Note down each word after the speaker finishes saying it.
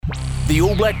The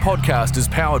All Black podcast is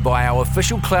powered by our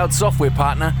official cloud software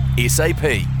partner,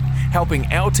 SAP, helping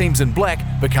our teams in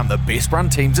black become the best run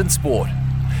teams in sport.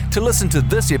 To listen to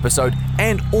this episode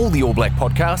and all the All Black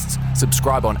podcasts,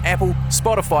 subscribe on Apple,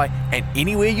 Spotify, and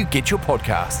anywhere you get your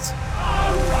podcasts.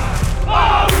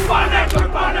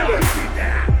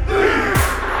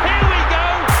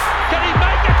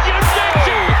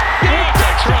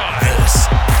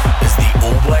 This is the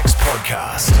All Blacks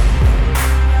podcast.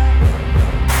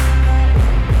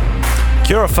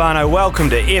 Kia ora whānau, welcome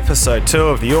to episode 2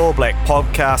 of the All Black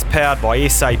podcast powered by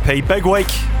SAP. Big week,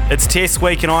 it's test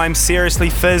week and I'm seriously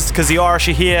fizzed because the Irish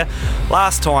are here.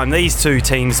 Last time these two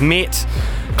teams met,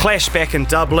 clash back in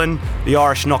Dublin, the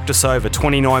Irish knocked us over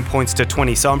 29 points to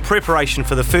 20. So in preparation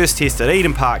for the first test at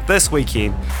Eden Park this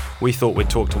weekend, we thought we'd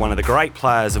talk to one of the great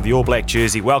players of the All Black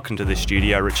jersey. Welcome to the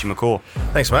studio, Richie McCaw.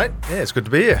 Thanks, mate. Yeah, it's good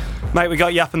to be here. Mate, we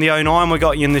got you up in the 09, we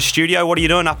got you in the studio. What are you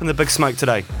doing up in the big smoke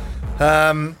today?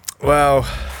 Well,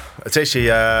 it's actually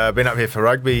been up here for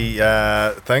rugby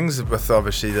things with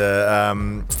obviously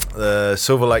the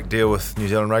Silver Lake deal with New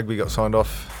Zealand Rugby got signed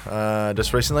off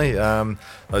just recently.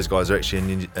 Those guys are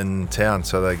actually in town,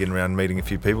 so they're getting around meeting a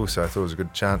few people. So I thought it was a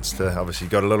good chance to obviously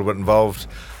got a little bit involved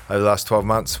over the last 12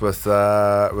 months with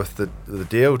the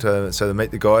deal to meet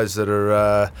the guys that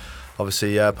are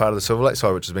obviously part of the Silver Lake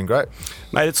side, which has been great.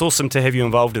 Mate, it's awesome to have you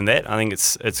involved in that. I think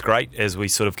it's great as we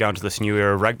sort of go into this new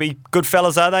era of rugby. Good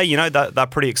fellas, are they? You know, they're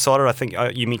pretty excited. I think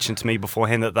you mentioned to me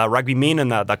beforehand that they're rugby men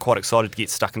and they're quite excited to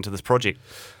get stuck into this project.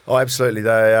 Oh, absolutely.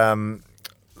 They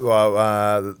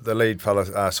the lead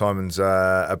fella, Simon's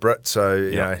a Brit, so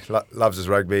you know loves his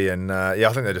rugby, and I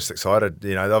think they're just excited.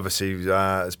 You know, obviously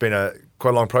it's been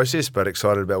quite a long process, but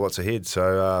excited about what's ahead.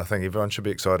 So I think everyone should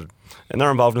be excited. And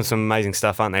they're involved in some amazing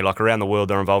stuff, aren't they? Like around the world,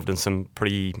 they're involved in some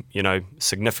pretty,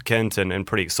 significant and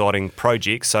pretty exciting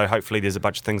projects. So hopefully there's a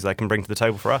bunch of things they can bring to the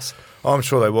table for us. Oh, I'm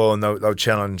sure they will, and they'll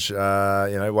challenge,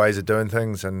 ways of doing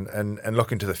things and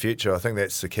look into the future. I think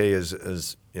that's the key is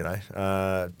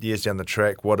years down the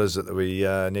track, what is it that we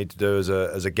need to do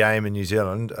as a game in New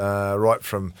Zealand, right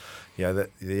from,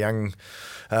 the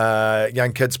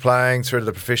young kids playing through to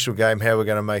the professional game, how we're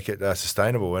going to make it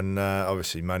sustainable. And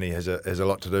obviously money has a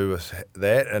lot to do with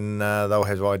that, and they'll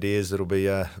have ideas that'll be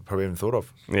probably haven't thought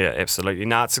of. Yeah, absolutely.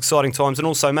 It's exciting times. And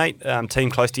also, mate,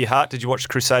 team close to your heart, did you watch the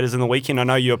Crusaders in the weekend? I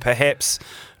know you were perhaps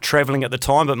travelling at the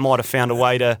time, but might have found a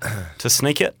way to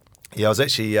sneak it. Yeah, I was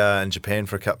actually in Japan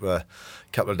for a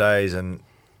couple of days, and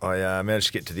I managed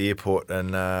to get to the airport,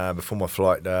 and before my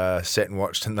flight sat and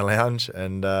watched in the lounge,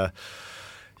 and I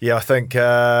think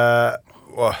the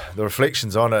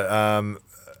reflections on it,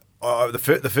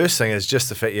 the first thing is just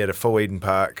the fact you had a full Eden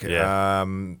Park,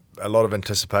 a lot of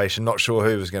anticipation, not sure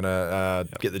who was going to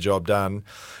get the job done,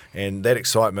 and that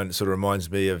excitement sort of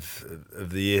reminds me of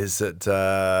the years that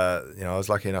I was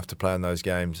lucky enough to play in those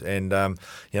games, and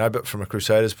but from a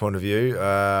Crusaders point of view,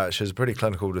 she was a pretty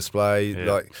clinical display.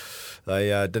 Like they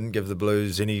didn't give the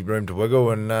Blues any room to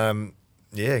wiggle, and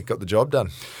got the job done.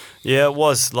 Yeah, it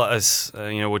was. Like, as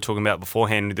we were talking about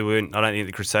beforehand, I don't think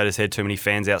the Crusaders had too many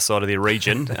fans outside of their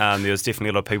region. There was definitely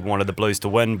a lot of people wanted the Blues to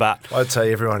win, but I'd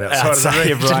say everyone outside of the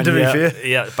region, to be fair.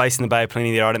 Yeah, based in the Bay of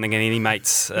Plenty there, I don't think any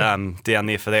mates down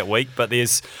there for that week. But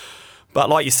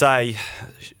like you say,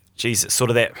 geez, it's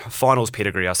sort of that finals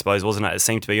pedigree, I suppose, wasn't it? It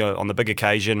seemed to be on the big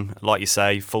occasion, like you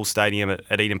say, full stadium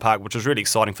at Eden Park, which was really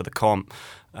exciting for the comp.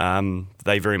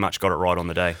 They very much got it right on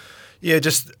the day. Yeah,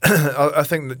 just I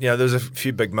think that there's a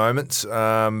few big moments,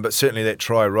 but certainly that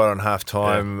try right on half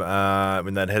time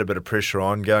when they'd had a bit of pressure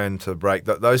on going to the break.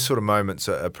 Those sort of moments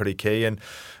are pretty key, and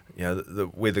the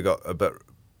weather got a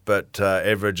bit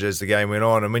average as the game went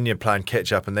on, and when you're playing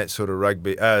catch up in that sort of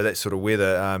rugby, that sort of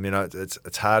weather,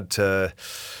 it's hard to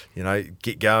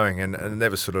get going, and that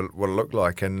was sort of what it looked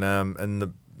like,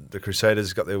 and the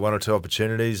Crusaders got their one or two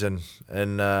opportunities and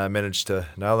managed to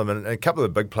nail them. And a couple of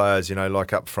the big players,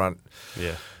 like up front,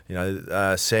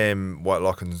 Sam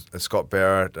Whitelock and Scott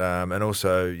Barrett, and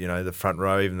also, the front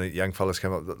row, even the young fellas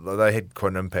came up, they had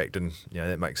quite an impact, and,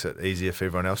 that makes it easier for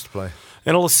everyone else to play.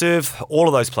 And it'll serve all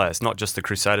of those players, not just the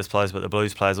Crusaders players, but the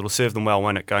Blues players. It'll serve them well,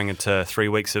 won't it, going into 3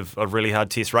 weeks of really hard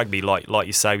test rugby. Like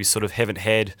you say, we sort of haven't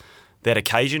had that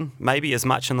occasion maybe as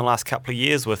much in the last couple of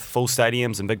years with full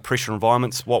stadiums and big pressure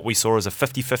environments. What we saw is a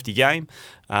 50-50 game.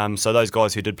 So those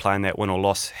guys who did play in that win or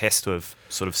loss has to have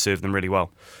sort of served them really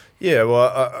well. Yeah,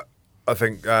 well, I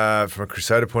think from a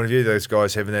Crusader point of view, those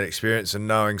guys having that experience and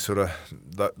knowing sort of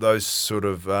those sort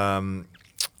of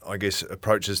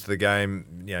approaches to the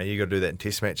game, you got to do that in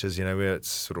test matches, where it's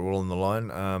sort of all on the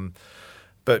line.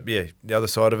 But yeah, the other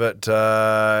side of it,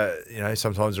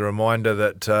 sometimes a reminder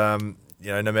that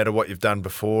no matter what you've done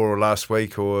before or last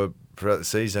week or throughout the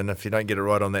season. If you don't get it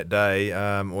right on that day,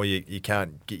 or you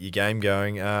can't get your game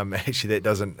going, actually that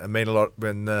doesn't mean a lot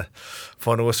when the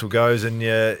final whistle goes and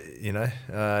you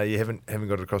haven't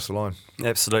got it across the line.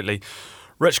 Absolutely.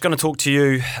 Rich, going to talk to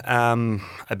you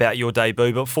about your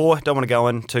debut, but don't want to go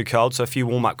in too cold, so a few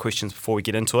warm-up questions before we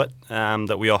get into it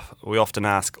that we often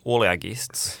ask all our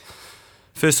guests.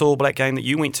 First All Black game that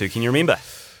you went to, can you remember?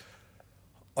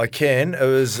 I can. It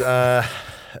was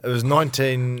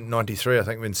 1993, I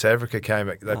think, when South Africa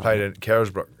came. They played at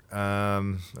Carisbrook.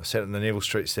 I sat in the Neville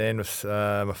Street stand with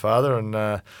my father, and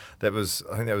I think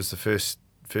that was the first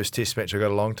Test match I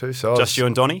got along to. So just you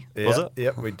and Donnie, was it?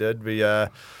 Yep, we did.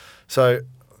 So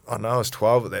I know I was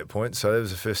 12 at that point, so that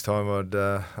was the first time I'd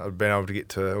been able to get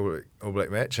to an All Black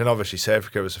match. And obviously South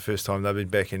Africa was the first time they'd been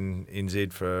back in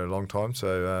NZ for a long time,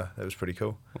 so that was pretty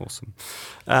cool. Awesome.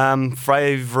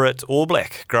 Favourite All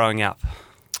Black growing up?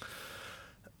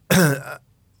 I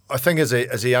think as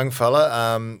a young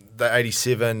fella, the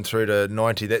 87 through to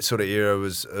 90, that sort of era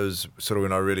was sort of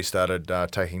when I really started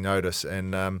taking notice.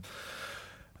 And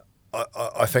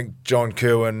I think John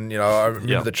Kirwan, I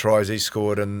remember the tries he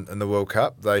scored in the World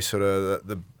Cup. They sort of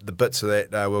the bits of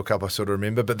that World Cup I sort of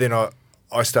remember. But then I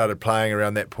started playing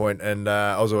around that point, and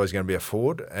I was always going to be a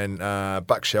forward. And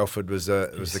Buck Shelford was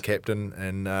the captain,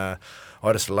 and I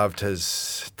just loved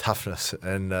his toughness.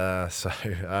 And so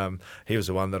he was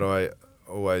the one that I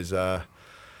always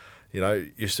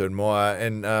used to admire.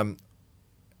 And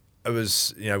it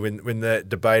was, when the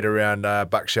debate around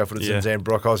Buck Shelford and Zan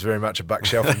Brock, I was very much a Buck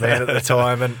Shelford man at the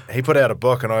time, and he put out a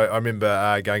book, and I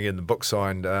remember going in the book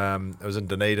signed. It was in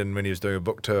Dunedin when he was doing a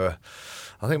book tour.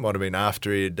 I think it might have been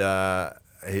after he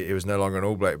was no longer an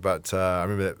All Black, but I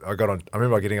remember that I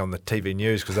remember getting on the TV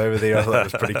news because over there I thought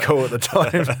it was pretty cool at the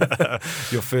time.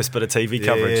 Your first bit of TV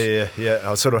coverage.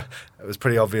 Yeah. It was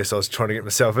pretty obvious I was trying to get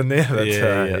myself in there. But,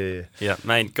 yeah.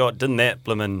 Mate, God, didn't that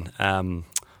blimmin'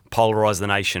 polarise the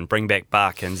nation, bring back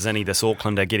Buck and Zinni, this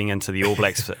Aucklander, getting into the All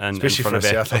Blacks in front of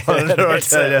South South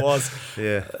it was.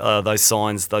 Yeah. Those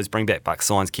signs, those bring back Buck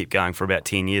signs kept going for about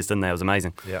 10 years, didn't they? It was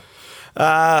amazing. Yeah.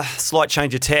 Slight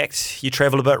change of tact. You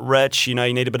travel a bit, Rich. You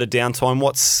need a bit of downtime.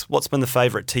 What's been the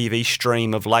favourite TV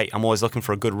stream of late? I'm always looking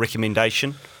for a good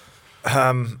recommendation.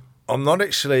 I'm not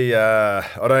actually. I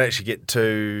don't actually get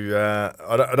too.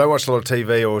 I don't watch a lot of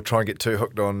TV or try and get too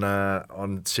hooked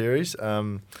on series.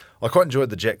 I quite enjoyed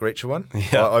the Jack Reacher one.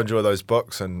 Yeah. I enjoy those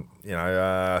books, and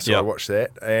so I watched that,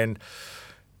 and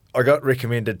I got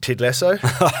recommended Ted Lasso.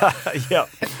 Yeah.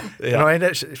 And I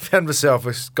actually found myself,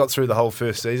 got through the whole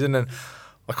first season, and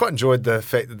I quite enjoyed the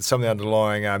fact that some of the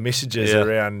underlying messages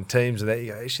around teams and that.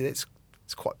 You go, actually, it's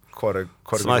quite a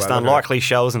it's the most unlikely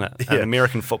show, isn't it? Yeah. An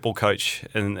American football coach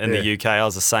in the UK. I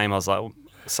was the same. I was like,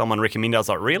 someone recommended. I was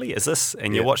like, really? Is this?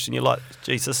 And you watched and you're like,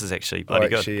 geez, this is actually bloody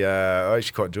good. I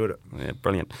actually quite enjoyed it. Yeah,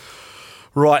 brilliant.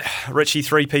 Right, Richie,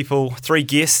 3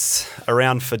 guests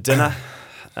around for dinner.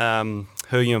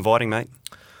 Who are you inviting, mate?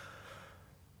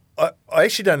 I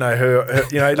actually don't know who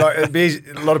like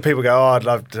a lot of people go, I'd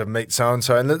love to meet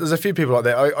so-and-so, and there's a few people like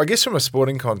that. I guess from a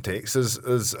sporting context,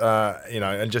 is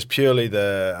and just purely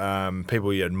the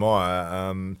people you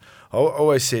admire, I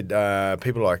always said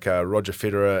people like Roger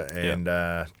Federer and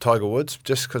Tiger Woods,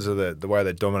 just because of the way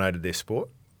they dominated their sport.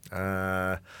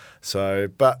 That's a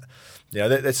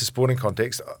sporting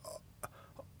context.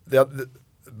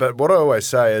 But what I always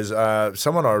say is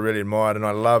someone I really admired and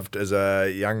I loved as a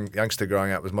youngster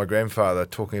growing up was my grandfather,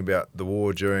 talking about the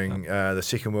war during the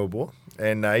Second World War.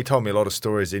 And he told me a lot of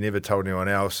stories he never told anyone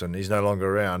else, and he's no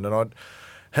longer around. And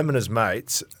him and his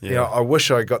mates, I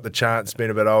wish I got the chance, being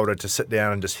a bit older, to sit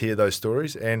down and just hear those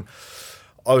stories. And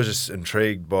I was just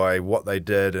intrigued by what they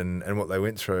did and what they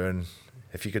went through. And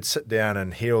if you could sit down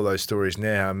and hear all those stories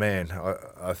now, man,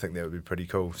 I think that would be pretty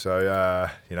cool. So,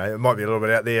 it might be a little bit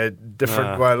out there,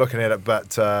 different way of looking at it,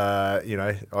 but,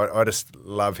 I just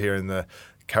love hearing the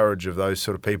courage of those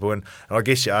sort of people. And I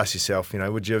guess you ask yourself,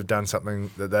 would you have done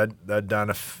something that they'd done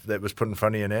if that was put in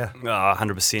front of you now?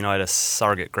 100%. I had a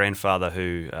surrogate grandfather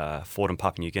who fought in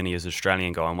Papua New Guinea as an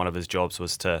Australian guy, and one of his jobs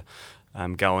was to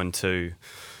go into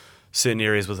certain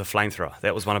areas with a flamethrower.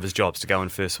 That was one of his jobs, to go in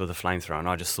first with a flamethrower. And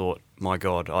I just thought, my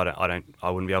God, I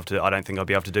wouldn't be able to. I don't think I'd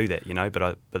be able to do that,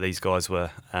 But these guys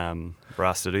were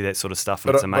asked to do that sort of stuff,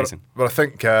 and it's amazing. But I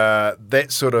think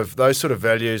those sort of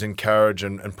values and courage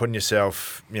and putting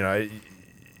yourself,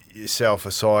 yourself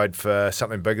aside for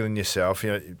something bigger than yourself.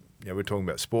 We're talking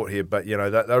about sport here, but they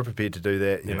were prepared to do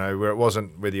that. Where it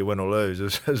wasn't whether you win or lose,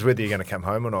 it was whether you're going to come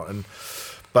home or not.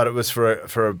 But it was for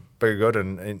a bigger good,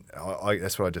 and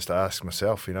that's what I just asked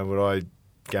myself. Would I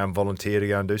go and volunteer to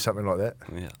go and do something like that?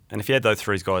 Yeah. And if you had those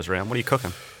 3 guys around, what are you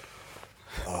cooking?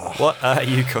 What are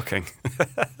you cooking?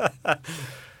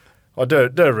 I do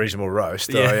a reasonable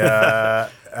roast. Yeah.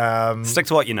 Stick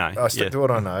to what you know. I stick to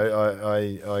what I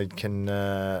know. I can.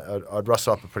 I'd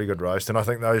rustle up a pretty good roast, and I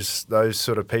think those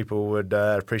sort of people would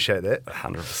appreciate that.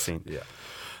 100%. Yeah.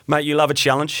 Mate, you love a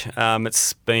challenge.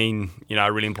 It's been,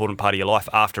 a really important part of your life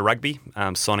after rugby,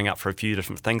 signing up for a few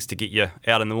different things to get you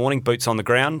out in the morning, boots on the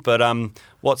ground. But I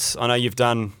know you've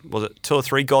done, was it 2 or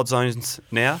 3 God Zones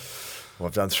now? Well,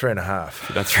 I've done 3.5.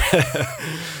 You've done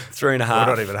 3.5. Well,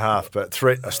 not even half, but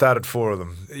 3. I started 4 of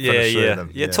them. Finished 3 of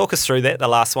them. Yeah, talk us through that. The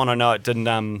last one, I know it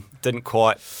didn't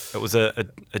quite. It was a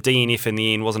DNF in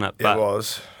the end, wasn't it? But it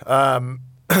was.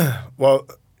 Well,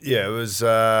 yeah, it was.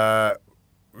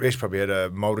 We actually probably had a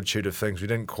multitude of things we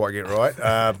didn't quite get right,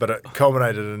 but it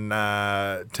culminated in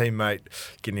a teammate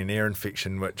getting an ear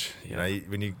infection, which,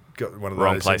 when you got one of those...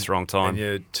 Wrong place, wrong time. And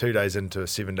you're 2 days into a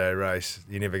 7-day race,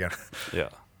 you're never going to... Yeah.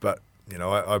 But,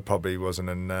 I probably wasn't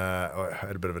in... I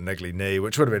had a bit of a niggly knee,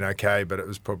 which would have been okay, but it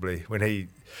was probably... When he...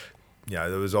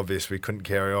 it was obvious we couldn't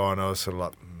carry on, I was sort of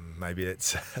like... Maybe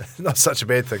it's not such a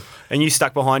bad thing. And you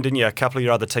stuck behind, didn't you? A couple of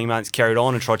your other teammates carried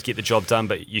on and tried to get the job done,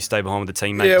 but you stayed behind with the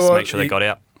teammates to make sure they got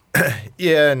out.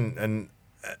 Yeah, and in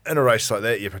a race like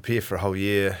that, you prepare for a whole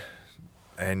year,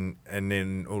 and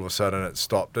then all of a sudden it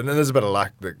stopped. And then there's a bit of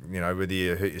luck that, whether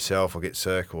you hurt yourself or get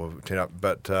sick or turn up.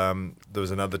 But there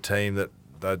was another team that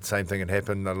the same thing had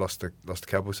happened. They lost a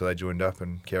couple, so they joined up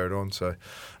and carried on. So it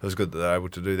was good that they were able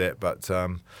to do that. But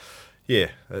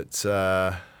it's...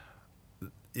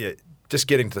 just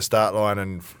getting to the start line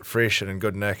and fresh and in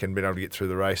good nick and being able to get through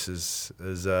the race is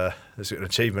an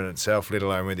achievement in itself, let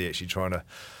alone whether you're actually trying to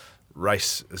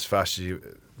race as fast as you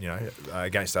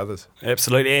against others.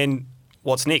 Absolutely. And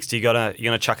what's next? You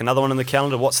gonna chuck another one in the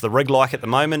calendar? What's the rig like at the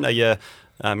moment? Are you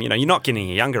you're not getting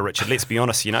any younger, Richard. Let's be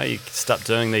honest. You stop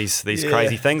doing these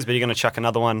crazy things, but you're going to chuck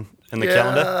another one in the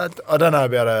calendar. I don't know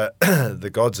about the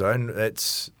God Zone.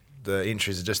 The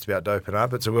entries are just about to open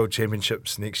up. It's a World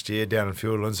Championships next year down in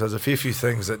Fiordland, so there's a few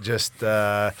things that just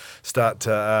start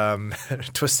to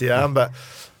twist the arm. But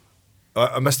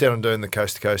I missed out on doing the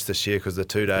coast to coast this year because the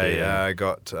 2-day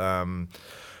got.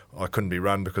 I couldn't be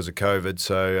run because of COVID,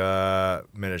 so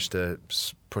managed to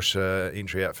push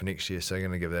entry out for next year. So I'm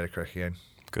going to give that a crack again.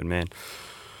 Good man.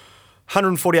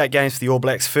 148 games for the All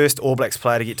Blacks, first All Blacks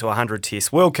player to get to 100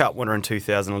 tests, World Cup winner in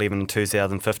 2011 and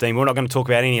 2015. We're not going to talk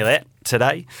about any of that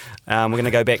today. We're going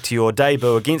to go back to your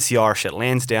debut against the Irish at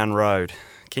Lansdowne Road.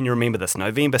 Can you remember this?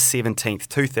 November 17th,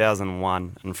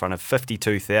 2001, in front of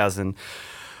 52,000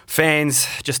 fans,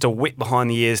 just a wet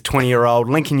behind the ears 20-year-old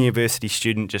Lincoln University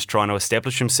student just trying to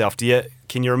establish himself.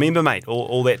 Can you remember, mate,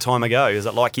 all that time ago? Is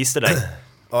it like yesterday?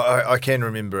 I can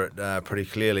remember it pretty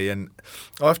clearly, and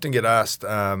I often get asked,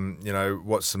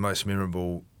 what's the most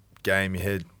memorable game you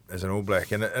had as an All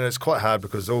Black, and it's quite hard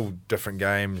because all different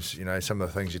games, some of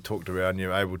the things you talked about and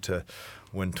you're able to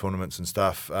win tournaments and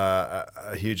stuff are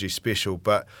hugely special,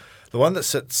 but the one that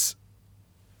sits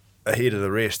ahead of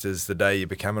the rest is the day you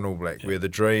become an All Black, where the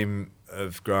dream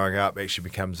of growing up actually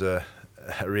becomes a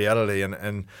reality,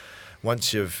 and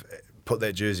once you've put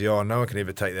that jersey on, no one can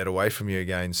ever take that away from you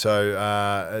again.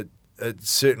 So it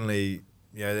certainly,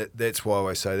 that's why I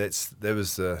always say that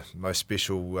was the most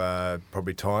special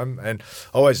probably time. And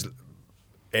I always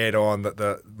add on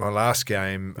that my last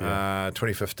game,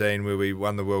 2015, where we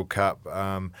won the World Cup,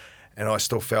 and I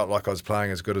still felt like I was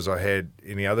playing as good as I had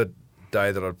any other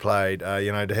day that I'd played.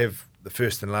 To have the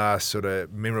first and last sort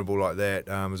of memorable like that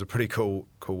was a pretty cool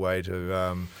way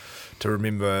to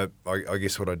remember, I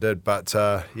guess, what I did. But,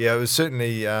 it was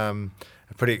certainly a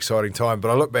pretty exciting time. But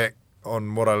I look back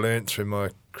on what I learned through my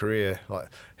career, like,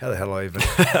 how the hell I even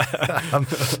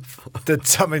did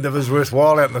something that was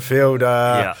worthwhile out in the field.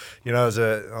 I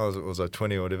was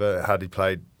 20 or whatever, hardly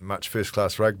played much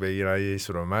first-class rugby, you're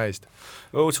sort of amazed.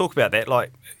 Well, we'll talk about that.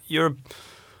 Like, I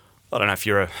don't know if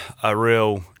you're a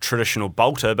real traditional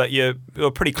bolter, but you're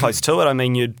pretty close to it. I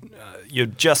mean,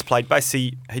 you'd just played,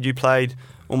 basically, had you played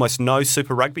almost no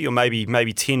Super Rugby, or maybe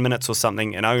 10 minutes or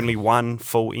something, and only one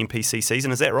full NPC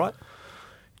season. Is that right?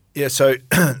 Yeah, so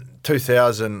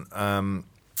 2000, all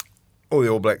the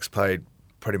All Blacks played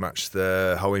pretty much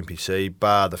the whole NPC,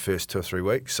 bar the first 2 or 3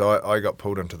 weeks. So I got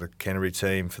pulled into the Canterbury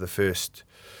team for the first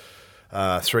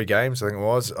 3 games, I think it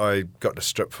was. I got to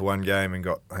strip for 1 game and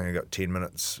I got 10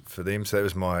 minutes for them. So that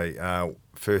was my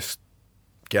first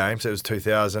game. So it was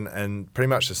 2000, and pretty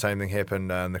much the same thing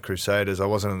happened in the Crusaders. I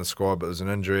wasn't in the squad, but it was an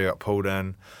injury. I got pulled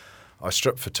in. I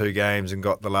stripped for 2 games and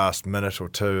got the last minute or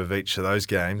 2 of each of those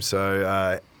games.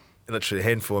 So literally a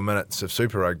handful of minutes of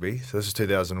Super Rugby. So this is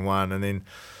 2001, and then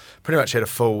pretty much had a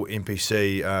full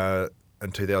NPC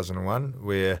in 2001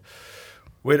 where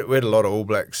we had a lot of All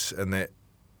Blacks in that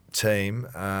team,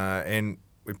 and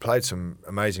we played some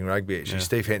amazing rugby, actually. Yeah.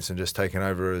 Steve Hansen just taken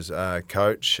over as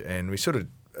coach, and we sort of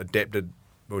adapted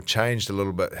or changed a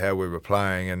little bit how we were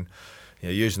playing, and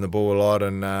using the ball a lot,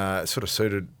 and it sort of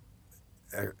suited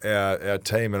our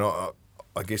team. And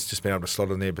I guess just being able to slot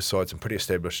in there beside some pretty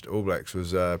established All Blacks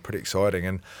was pretty exciting.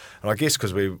 And I guess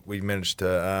because we managed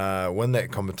to win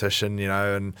that competition,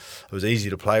 and it was easy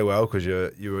to play well because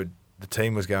the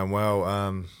team was going well.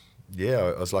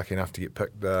 I was lucky enough to get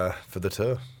picked for the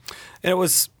tour. And it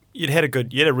was you had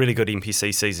a really good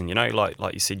NPC season.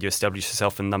 Like you said, you established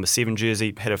yourself in number 7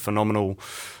 jersey. Had a phenomenal.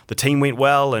 The team went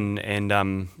well,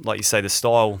 and like you say, the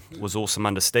style was awesome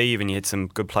under Steve, and you had some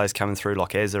good players coming through like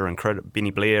Azza and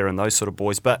Benny Blair and those sort of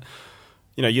boys. But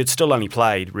you'd still only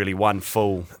played really one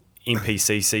full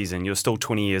NPC season. You're still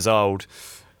 20 years old.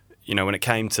 When it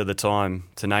came to the time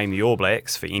to name the All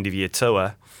Blacks for end of year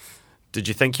tour. Did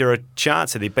you think you're a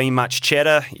chance? Had there been much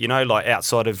chatter, like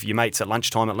outside of your mates at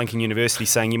lunchtime at Lincoln University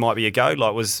saying you might be a go?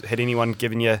 Had anyone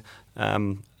given you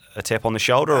a tap on the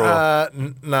shoulder? Or?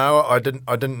 No, I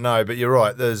didn't know. But you're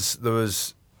right. There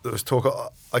was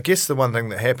talk. I guess the one thing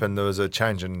that happened, there was a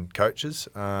change in coaches.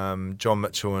 John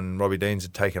Mitchell and Robbie Deans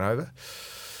had taken over.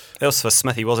 That was for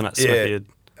Smithy, wasn't it? Smithy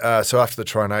so after the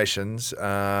Tri Nations,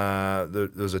 there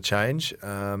was a change,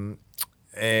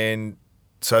 and.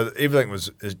 So everything was.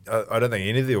 I don't think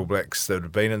any of the All Blacks that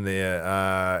had been in there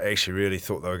actually really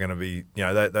thought they were going to be. They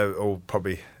were all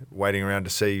probably waiting around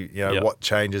to see what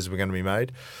changes were going to be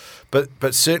made.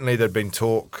 But certainly there'd been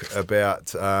talk about.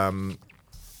 There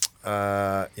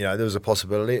was a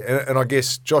possibility, and I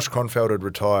guess Josh Kronfeld had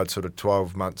retired sort of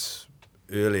 12 months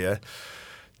earlier.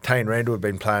 Tane Randall had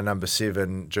been playing number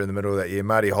 7 during the middle of that year.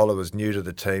 Marty Holler was new to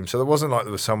the team, so it wasn't like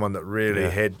there was someone that really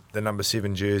had the number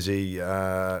 7 jersey.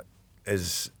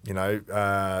 As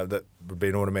that would be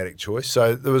an automatic choice.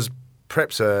 So there was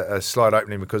perhaps a slight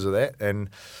opening because of that, and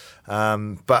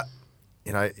but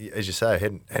as you say, I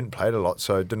hadn't played a lot,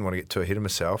 so I didn't want to get too ahead of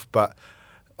myself. But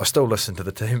I still listened to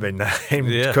the team being named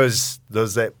because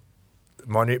there's that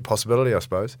minute possibility, I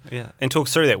suppose. Yeah, and talk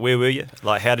through that. Where were you?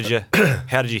 Like, how did you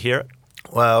hear it?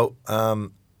 Well,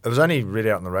 it was only read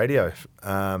out on the radio.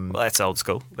 Well, that's old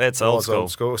school. That's old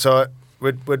school. So.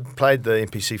 We'd played the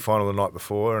NPC final the night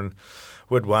before and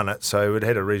we'd won it, so we'd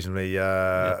had a reasonably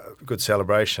good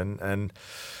celebration. And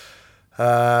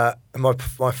my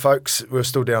folks were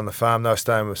still down the farm. They were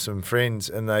staying with some friends,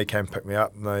 and they came pick me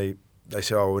up, and they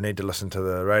said, "Oh, we need to listen to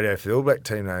the radio for the All Black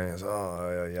team." And I was,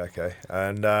 "Oh, yeah, okay."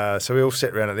 And so we all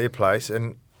sat around at their place,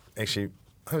 and actually,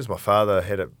 I think my father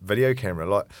had a video camera,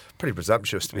 like pretty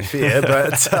presumptuous to be fair,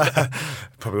 but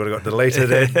probably would have got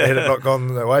deleted had it not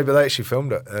gone that way. But they actually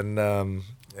filmed it, and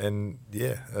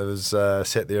it was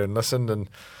sat there and listened, and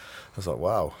I was like,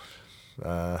 wow,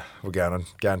 we're going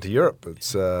to Europe.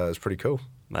 It's pretty cool,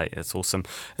 mate. It's awesome.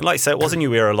 And like you say, it was a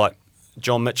new era. Like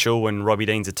John Mitchell and Robbie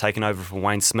Deans had taken over from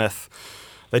Wayne Smith.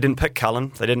 They didn't pick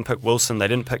Cullen, they didn't pick Wilson, they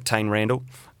didn't pick Tane Randall.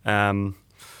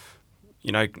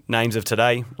 Names of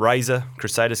today, Razor,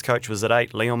 Crusaders coach, was at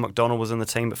 8. Leon McDonald was in the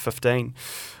team at 15.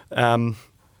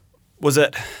 Was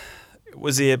there,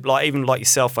 like, even like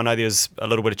yourself, I know there was a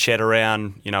little bit of chat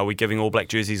around, are we giving All Black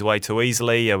jerseys away too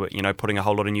easily? Are we, putting a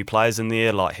whole lot of new players in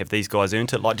there? Like, have these guys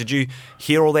earned it? Like, did you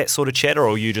hear all that sort of chatter, or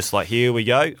were you just like, here we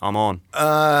go, I'm on?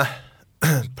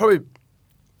 Probably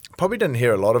didn't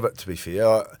hear a lot of it, to be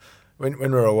fair. When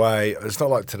we're away, it's not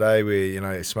like today where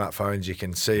smartphones, you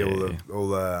can see all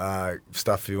the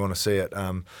stuff if you want to see it.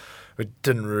 We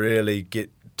didn't really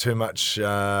get too much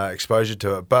exposure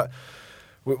to it, but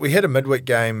we had a midweek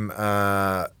game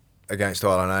against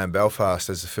Island A in Belfast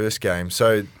as the first game.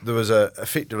 So there was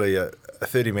effectively a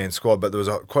 30-man squad, but there was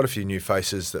quite a few new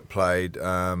faces that played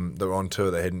that were on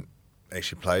tour that hadn't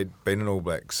actually been an All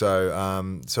Black. So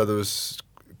there was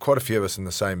quite a few of us in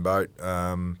the same boat.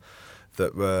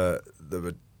 That were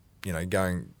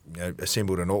going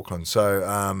assembled in Auckland.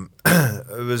 So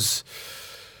it was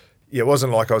it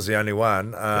wasn't like I was the only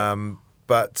one.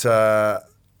 But I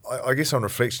guess on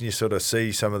reflection, you sort of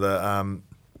see some of the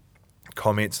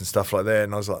comments and stuff like that,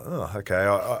 and I was like, oh,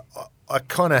 okay. I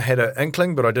kind of had an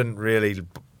inkling, but I didn't really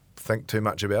think too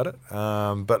much about it.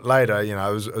 But later, I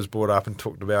was brought up and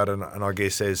talked about it, and I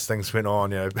guess as things went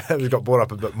on, it got brought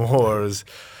up a bit more as.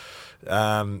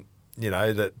 It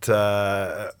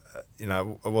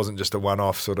wasn't just a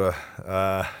one-off sort of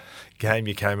game.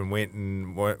 You came and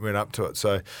went up to it.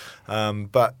 So,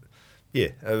 but yeah,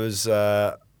 it was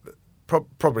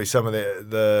probably some of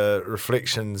the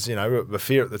reflections. Were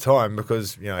fear at the time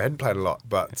because I hadn't played a lot.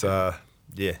 But sort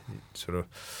of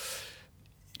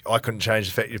I couldn't change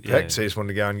the fact you picked, so you just wanted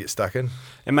to go and get stuck in.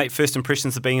 And mate, first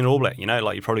impressions of being an All Black, you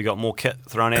probably got more kit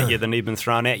thrown at you than even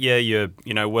thrown at you.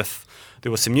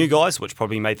 There were some new guys, which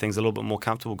probably made things a little bit more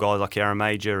comfortable. Guys like Aaron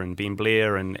Major and Ben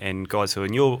Blair and guys who are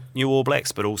new All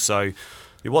Blacks, but also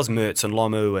there was Mertz and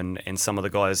Lomu and some of the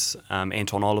guys.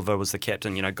 Anton Oliver was the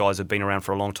captain. Guys who've been around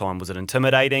for a long time. Was it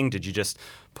intimidating? Did you just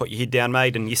put your head down,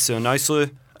 mate, and yes sir, no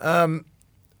sir?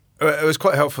 It was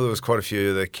quite helpful. There was quite a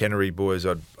few of the Canterbury boys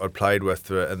I'd played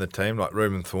with in the team, like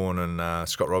Ruben Thorne and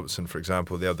Scott Robertson, for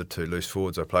example. The other two loose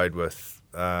forwards I played with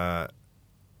in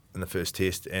the first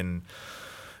test and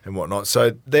whatnot.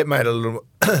 So that made it a little,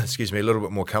 a little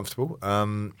bit more comfortable.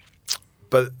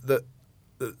 But the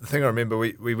thing I remember,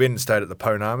 we went and stayed at the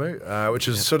Pounamu, which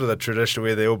was sort of the traditional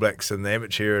where the All Blacks in the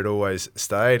amateur had always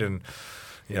stayed, and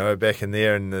back in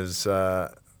there, and there's.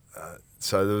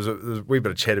 So there was a wee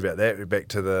bit of chat about that. We're back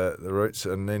to the roots,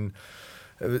 and then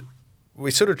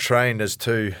we sort of trained as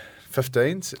two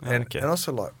 15s, and I was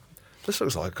sort of like, this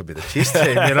looks like it could be the test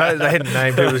team. They hadn't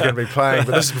named who was going to be playing,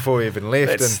 but this is before we even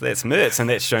left. That's Mertz, and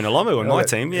that's Jonah Lomu in my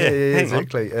team. Yeah,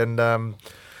 exactly. And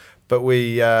but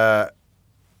we the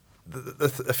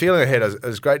feeling I had is it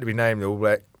was great to be named the All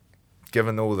Black,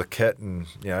 given all the kit, and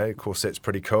of course that's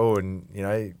pretty cool, and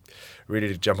ready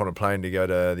to jump on a plane to go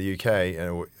to the UK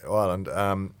and Ireland.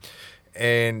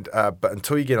 But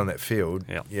until you get on that field,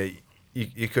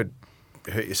 you could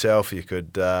hurt yourself, you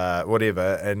could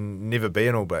whatever, and never be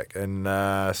an All Black. And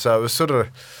so it was sort of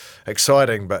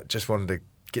exciting, but just wanted to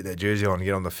get that jersey on and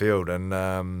get on the field. And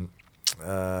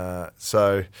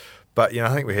but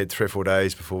I think we had 3 or 4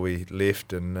 days before we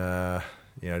left, and to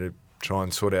try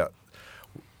and sort out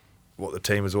what the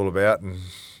team was all about, and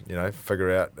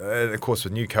figure out. And of course,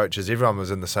 with new coaches, everyone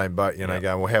was in the same boat. Going,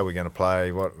 well, how are we going to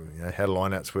play? What, how do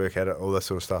lineouts work? All that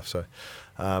sort of stuff. So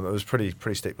it was pretty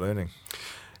steep learning.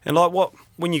 And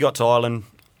when you got to Ireland,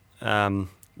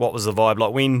 what was the vibe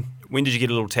like? When did you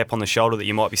get a little tap on the shoulder that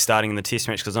you might be starting in the Test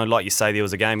match? Because like you say, there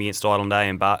was a game against Ireland A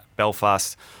in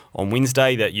Belfast on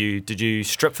Wednesday. Did you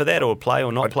strip for that, or play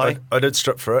or not play? I did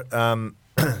strip for it.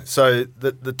 So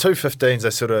the two 15s,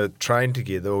 they sort of trained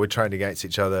together, or we trained against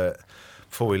each other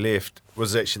before we left,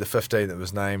 was actually the 15 that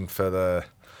was named for the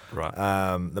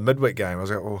midweek game. I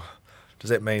was like, well, does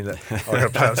that mean that I'm going to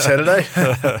play on Saturday?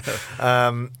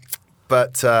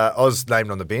 But I was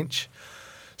named on the bench.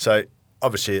 So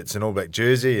obviously it's an All Black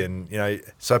jersey, and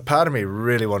so part of me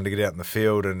really wanted to get out in the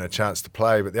field and a chance to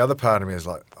play, but the other part of me is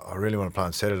like, I really want to play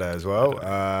on Saturday as well.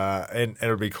 And it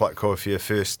would be quite cool if your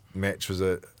first match was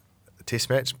a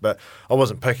Test match, but I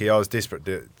wasn't picky. I was desperate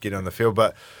to get on the field,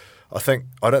 but I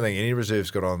don't think any reserves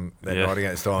got on that night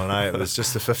against Ireland A. It was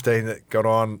just the 15 that got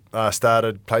on,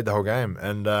 started, played the whole game,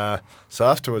 and so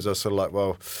afterwards I was sort of like,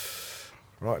 well,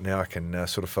 right now I can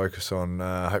sort of focus on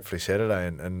hopefully Saturday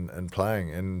and playing.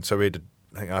 And so we had to,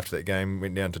 I think after that game,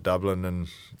 went down to Dublin, and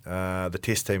the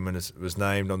Test team was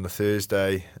named on the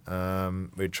Thursday.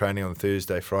 We had training on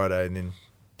Thursday, Friday, and then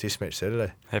Test match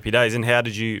Saturday. Happy days. And how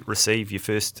did you receive your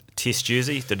first Test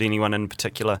jersey? Did anyone in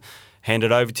particular hand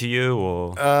it over to you,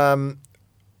 or? If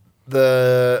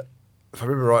I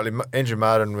remember rightly, Andrew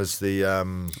Martin was the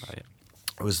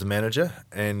manager,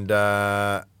 and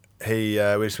we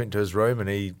just went to his room, and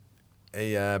he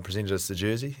presented us the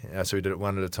jersey. So we did it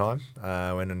one at a time.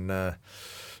 Went and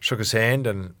shook his hand,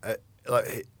 and I got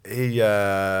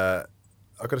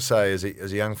to say, as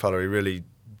a young fellow, he really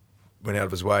went out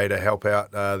of his way to help out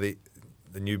the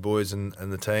new boys and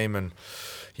the team, and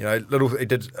he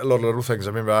did a lot of little things.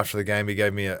 I remember after the game he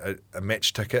gave me a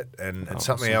match ticket and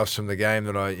something else from the game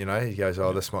that he goes,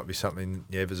 this might be something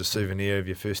you have as a souvenir of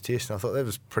your first Test. And I thought that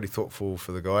was pretty thoughtful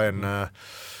for the guy, and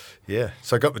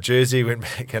so I got the jersey, went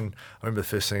back, and I remember the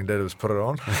first thing I did was put it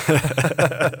on.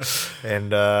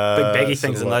 And big baggy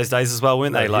things in those days as well,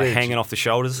 weren't they? Like huge, hanging off the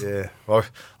shoulders. Yeah. Well,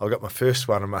 I got my first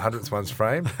one, and my 100th one's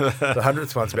framed. The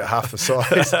 100th one's about half the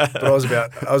size, but I was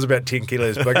about 10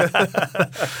 kilos bigger.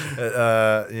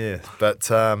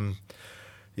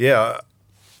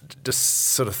 Just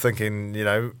sort of thinking,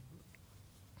 a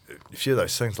few of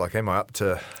those things, like, am I up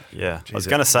to? Yeah, I was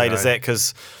going to say, does that,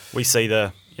 because we see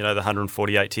the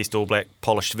 148 Test All Black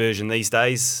polished version these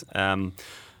days.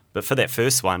 But for that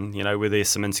first one, were there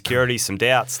some insecurities, some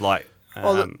doubts? There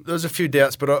was a few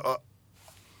doubts, but I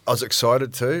was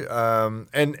excited too.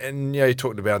 And you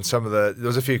talked about there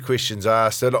was a few questions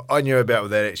asked that I knew about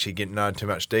without actually getting known too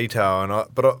much detail.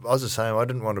 But I was the same. I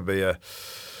didn't want to be a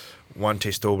one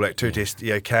Test All Black, two Test.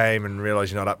 Came and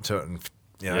realised you're not up to it,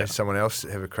 and someone else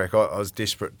have a crack. I was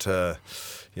desperate to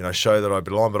show that I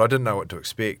belong, but I didn't know what to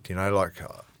expect.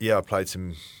 I played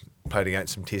some played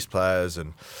against some Test players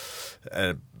and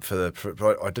I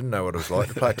didn't know what it was like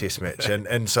to play a Test match,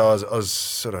 and so I was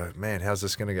sort of, man, how's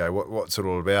this going to go? What's it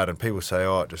all about? And people say,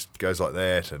 oh, it just goes like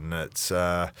that, and it's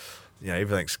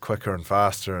everything's quicker and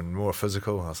faster and more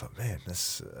physical. I was like, man,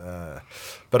 this.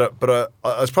 But I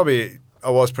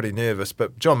was pretty nervous.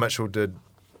 But John Mitchell did.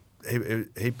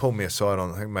 He pulled me aside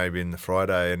on, I think maybe in the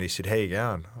Friday, and he said, "How you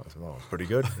going?" I was like, "Oh, pretty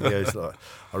good." He goes, like,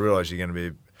 "I realise you're going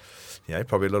to be,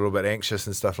 probably a little bit anxious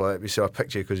and stuff like that. But so I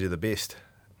picked you because you're the best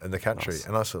in the country." Nice.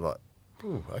 And I was sort of like,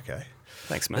 "Ooh, okay,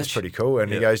 Thanks, Mitch. that's pretty cool."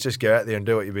 And he goes, "Just go out there and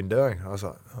do what you've been doing." I was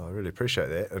like, "Oh, I really appreciate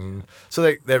that." And so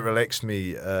that relaxed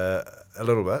me a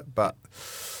little bit. But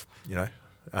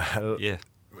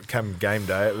come game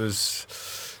day, it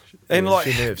was a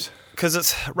few nerves.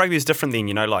 Because rugby is different then,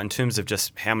 like in terms of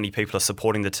just how many people are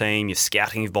supporting the team, you're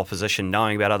scouting of opposition,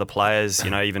 knowing about other players,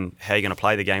 even how you're going to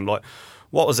play the game. Like,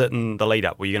 what was it in the lead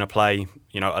up? Were you going to play,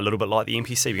 a little bit like the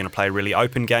NPC? You're going to play a really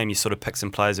open game. You sort of pick some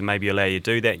players and maybe allow you to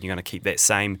do that. And you're going to keep that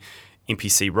same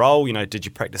NPC role. Did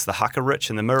you practice the haka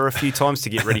rich in the mirror a few times to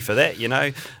get ready for that?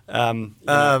 It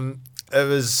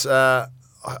was. I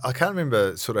can't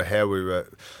remember sort of how we were,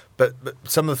 but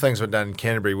some of the things we'd done in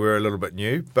Canterbury were a little bit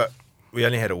new, but we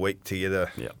only had a week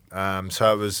together. Yeah.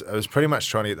 So it was pretty much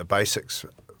trying to get the basics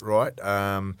right.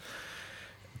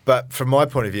 But from my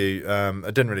point of view,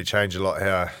 it didn't really change a lot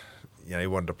how he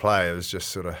wanted to play. It was just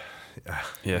sort of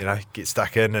get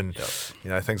stuck in, and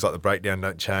things like the breakdown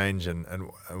don't change and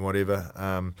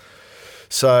whatever.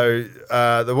 So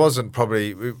there wasn't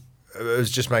probably. It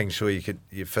was just making sure you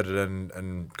fit it in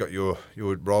and got your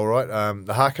role right.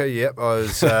 The haka, I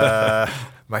was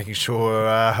making sure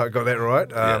I got that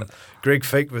right. Greg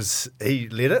Feek he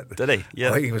led it. Did he? Yeah.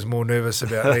 I think he was more nervous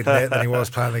about leading that than he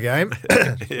was playing the game.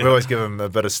 We always give him a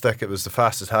bit of stick. It was the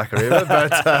fastest haka ever,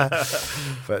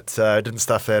 but didn't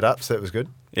stuff that up, so that was good.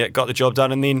 Yeah, got the job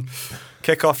done, and then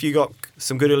kick off. You got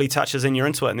some good early touches, and you're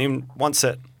into it. And then once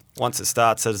it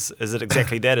starts, is it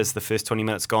exactly that? Is the first 20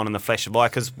 minutes gone in the flash of eye?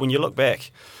 Because when you look back,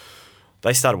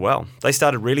 they started well. They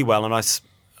started really well, and I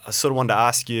sort of wanted to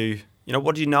ask you,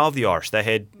 what do you know of the Irish? They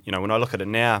had, when I look at it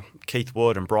now, Keith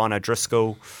Wood and Brian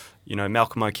O'Driscoll,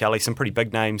 Malcolm O'Kelly, some pretty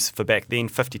big names for back then,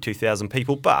 52,000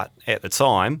 people. But at the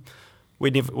time,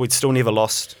 we'd still never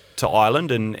lost to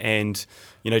Ireland, and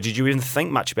did you even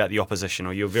think much about the opposition,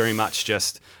 or you were very much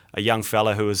just a young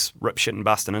fella who was rip shit and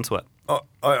busting into it?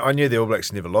 I knew the All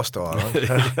Blacks never lost to Ireland.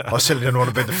 I certainly didn't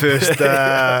want to be the first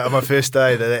on my first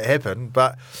day that happened.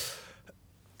 But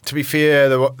to be fair,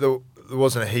 there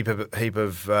wasn't a heap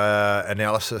of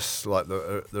analysis like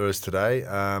there is today.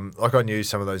 Like I knew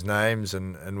some of those names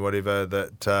and whatever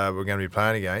that we're going to be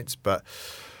playing against, but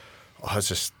I was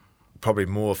just probably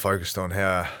more focused on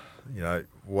how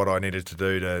what I needed to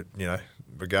do to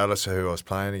regardless of who I was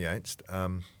playing against.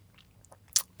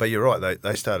 But you're right,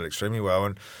 they started extremely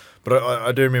well. But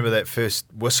I do remember that first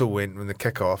whistle went when the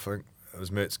kick-off. I think it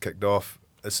was Mertz kicked off,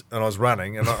 and I was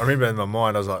running. And I remember in my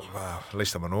mind, I was like, wow, at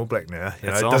least I'm an All Black now. It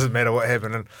doesn't matter what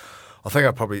happened. And I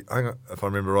think if I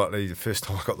remember rightly, the first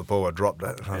time I got the ball, I dropped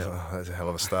it. And I was like, oh, that's a hell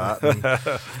of a start. And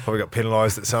probably got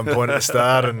penalised at some point at the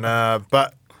start. And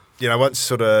but once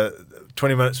sort of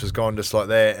 20 minutes was gone just like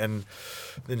that, and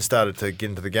then started to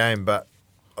get into the game. But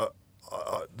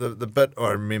the bit I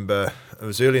remember, it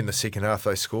was early in the second half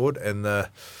they scored, and I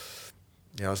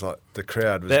was like, the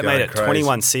crowd was that going made it crazy.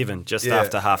 21-7 just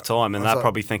after half time, and they're like,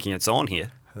 probably thinking it's on here.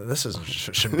 This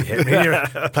shouldn't be happening. You're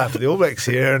part of the All Blacks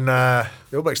here, and the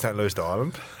All Blacks don't lose to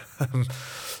Ireland.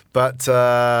 But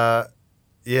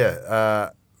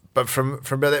but from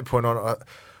about that point on,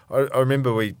 I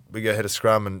remember we had a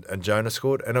scrum and Jonah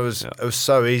scored, and it was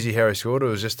so easy how he scored. It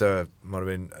was just might have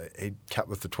been he cut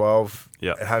with the 12.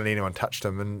 Yeah, hardly anyone touched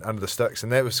him and under the sticks,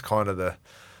 and that was kind of the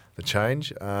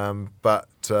change. But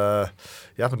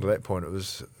up until that point, it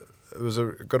was a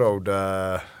good old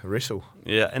wrestle.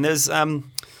 Yeah, and there's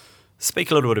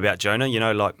speak a little bit about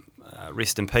Jonah. Like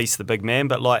rest in peace, the big man.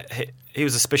 But like he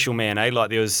was a special man, eh?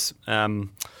 Like there was.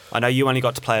 I know you only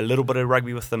got to play a little bit of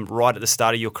rugby with them right at the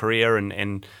start of your career,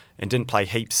 and didn't play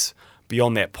heaps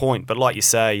beyond that point. But like you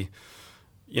say,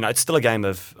 it's still a game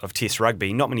of Test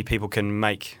rugby. Not many people can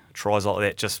make tries like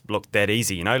that just look that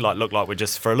easy. Look like we're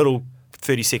just for a little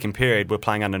 30-second period we're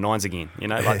playing under nines again.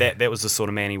 Like that was the sort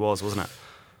of man he was, wasn't it?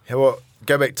 Yeah. Well,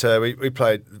 go back to we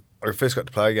played. I first got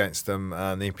to play against them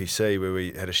in the NPC where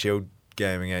we had a shield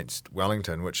game against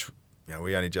Wellington, which.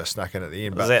 We only just snuck in at the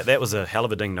end. But that was a hell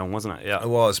of a ding-dong, wasn't it? Yeah, it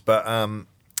was. But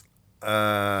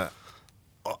I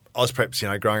was perhaps,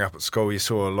 growing up at school, you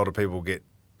saw a lot of people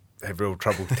have real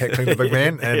trouble tackling the big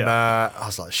man. And I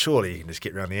was like, surely you can just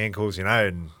get around the ankles,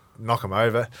 and knock him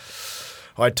over.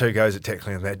 I had 2 goes at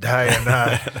tackling him that day,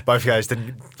 and both times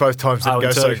didn't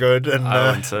go so good. And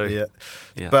 0-2.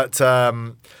 Yeah. But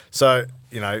so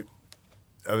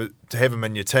to have him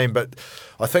in your team, but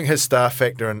I think his star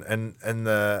factor in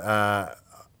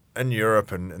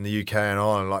Europe and in the UK and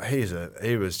Ireland, like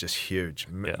he was just huge,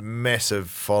 massive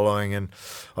following. And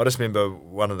I just remember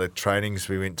one of the trainings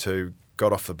we went to,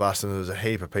 got off the bus, and there was a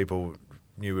heap of people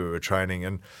knew we were training.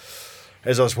 And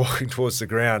as I was walking towards the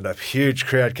ground, a huge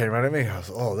crowd came running at me. I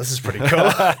was, oh, this is pretty cool.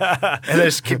 And they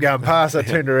just kept going past. I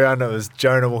turned around, and it was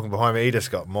Jonah walking behind me. He just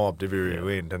got mobbed everywhere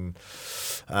we went. And,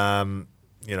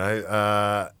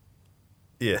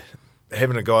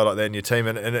 having a guy like that in your team,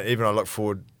 and even I look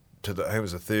forward to I think it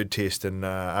was the 3rd test in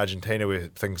Argentina where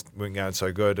things weren't going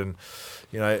so good, and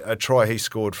a try he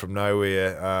scored from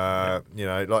nowhere,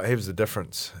 like he was the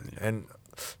difference. And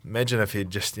imagine if he'd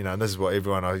just, and this is what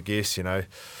everyone, I guess,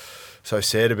 so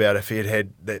sad about, if he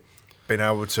had that, been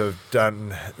able to have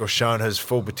done or shown his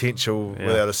full potential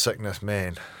without a sickness,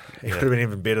 man. He could have been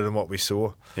even better than what we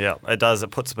saw. Yeah, it does. It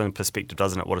puts him in perspective,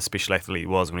 doesn't it, what a special athlete he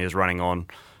was when he was running on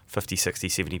 50, 60,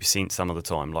 70% some of the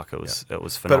time. Like it was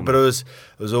phenomenal. But it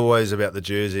was always about the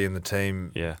jersey and the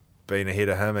team being ahead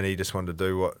of him, and he just wanted to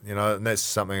do what, and that's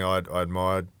something I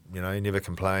admired. He never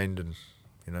complained, and,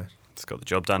 It's got the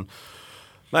job done.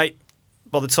 Mate,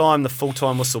 by the time the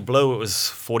full-time whistle blew, it was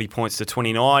 40 points to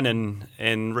 29,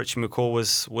 and Richie McCaw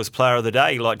was player of the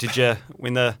day. Like, did you,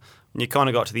 when you kind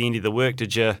of got to the end of the work,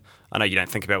 did you, I know you don't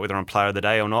think about whether I'm player of the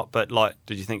day or not, but like,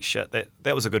 did you think, shit,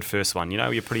 that was a good first one?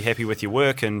 You're pretty happy with your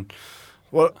work? And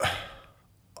well,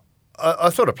 I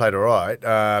thought I played all right,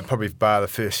 probably bar the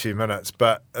first few minutes,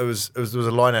 but there was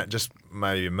a line out just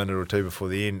maybe a minute or two before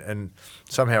the end, and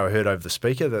somehow I heard over the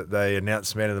speaker that they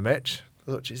announced man of the match.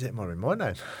 I thought, geez, that might have been my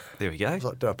name. There we go. I was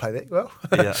like, did I play that well?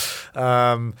 Yeah.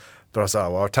 But I was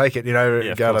like, well, I'll take it,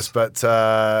 regardless. But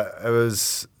it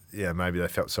was, maybe they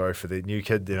felt sorry for the new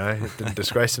kid, didn't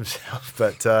disgrace himself.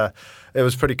 But it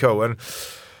was pretty cool. And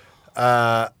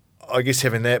I guess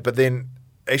having that, but then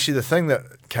actually the thing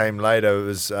that came later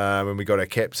was when we got our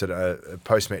caps at a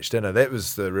post-match dinner. That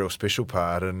was the real special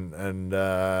part. And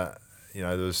there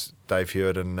was Dave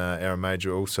Hewitt and Aaron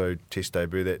Major also test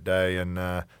debut that day, and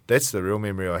that's the real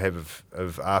memory I have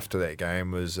of after that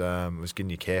game was getting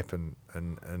your cap and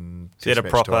so you had a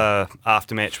proper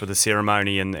aftermatch with a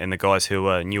ceremony, and the guys who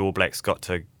were new All Blacks got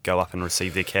to go up and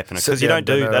receive their cap, because they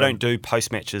don't do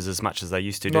post matches as much as they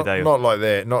used to, do they? Not like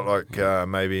that. Not like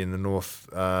maybe in the north.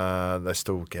 They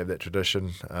still have that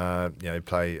tradition.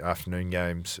 Play afternoon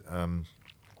games.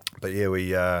 But yeah,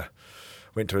 we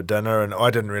went to a dinner, and I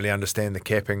didn't really understand the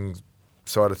capping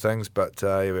side of things, but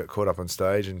we got caught up on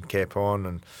stage and cap on,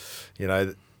 and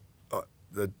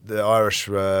the Irish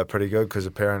were pretty good, because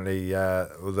apparently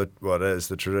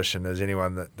the tradition is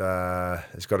anyone that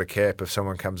has got a cap, if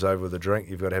someone comes over with a drink,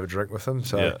 you've got to have a drink with them.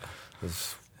 So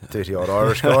there's 30 odd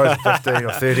Irish guys, 15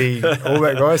 or 30 All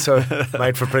Black guys, so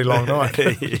made for a pretty long night.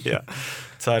 Yeah,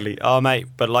 totally. Oh mate,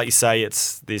 but like you say,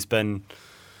 there's been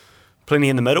plenty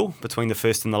in the middle between the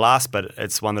first and the last, but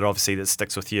it's one that obviously that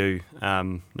sticks with you,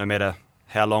 no matter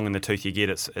how long in the tooth you get.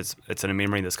 It's in a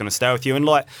memory that's going to stay with you. And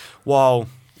like, while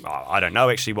I don't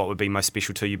know actually what would be most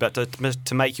special to you, but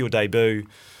to make your debut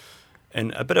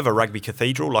in a bit of a rugby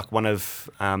cathedral, like one of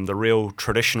the real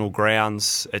traditional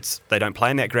grounds. They don't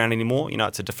play in that ground anymore.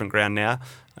 It's a different ground now.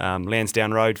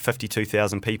 Lansdowne Road,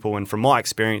 52,000 people, and from my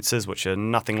experiences, which are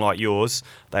nothing like yours,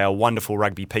 they are wonderful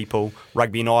rugby people.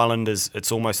 Rugby in Ireland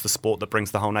it's almost the sport that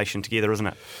brings the whole nation together, isn't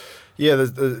it? Yeah,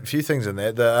 there's a few things in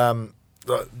there.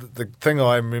 The thing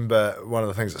I remember, one of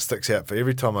the things that sticks out for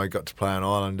every time I got to play in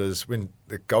Ireland is when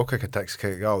the goal kicker takes a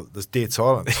kick goal, there's dead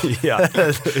silence. Yeah.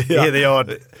 Yeah, the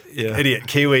odd idiot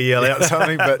Kiwi yell out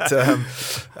something, but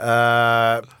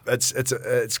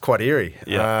it's quite eerie.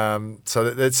 Yeah. So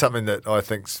that's something that I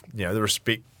think's, the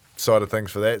respect side of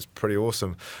things for that is pretty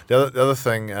awesome. The other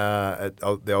thing at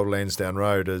the old Lansdowne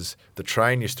Road is the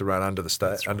train used to run under the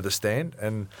stand,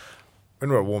 and when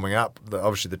we were warming up,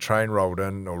 obviously the train rolled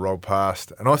in or rolled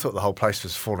past, and I thought the whole place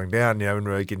was falling down, when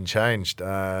we were getting changed,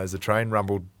 as the train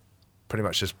rumbled pretty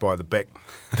much just by the back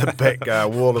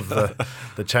wall of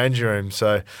the changing room.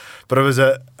 So, but it was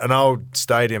an old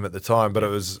stadium at the time, but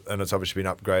it's obviously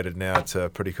been upgraded now to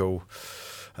pretty cool,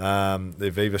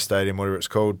 the Viva Stadium, whatever it's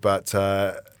called. But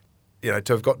to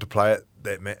have got to play at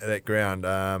that ground,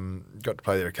 got to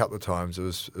play there a couple of times. It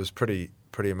was pretty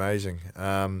amazing.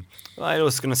 I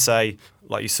was going to say,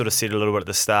 like you sort of said a little bit at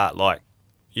the start, like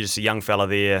you're just a young fella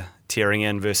there tearing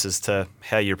in versus to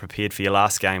how you're prepared for your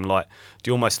last game. Like, do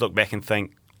you almost look back and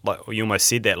think, like you almost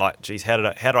said that, like, geez, how did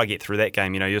I get through that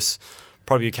game? You just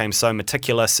probably became so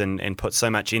meticulous and put so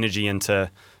much energy into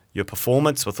your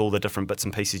performance with all the different bits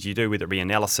and pieces you do, whether it be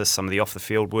analysis, some of the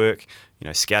off-the-field work,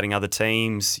 scouting other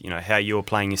teams, how you were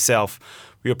playing yourself.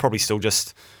 You were probably still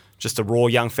just a raw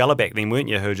young fella back then, weren't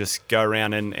you, who just go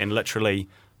around and literally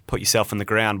put yourself in the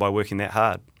ground by working that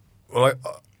hard? Well,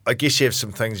 I guess you have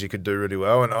some things you could do really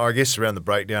well, and I guess around the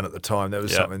breakdown at the time, that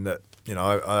was something that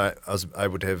I was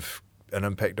able to have an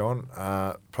impact on.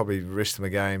 Probably the rest of the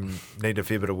game needed a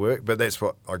fair bit of work, but that's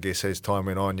what I guess as time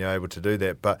went on, you're able to do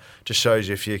that. But just shows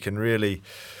you if you can really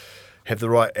have the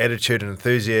right attitude and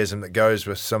enthusiasm that goes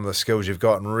with some of the skills you've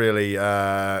got, and really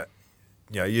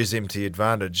use them to your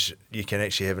advantage, you can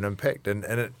actually have an impact.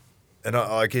 And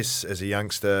I guess as a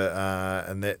youngster,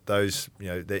 and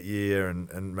that year,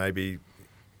 and maybe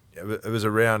it was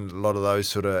around a lot of those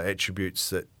sort of attributes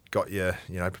that got you,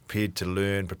 prepared to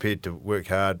learn, prepared to work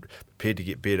hard, prepared to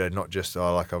get better, not just,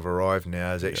 I've arrived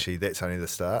now, is actually that's only the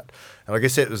start. And I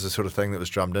guess that was the sort of thing that was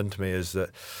drummed into me, is that,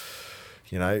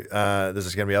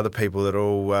 there's going to be other people that are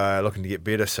all looking to get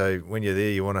better, so when you're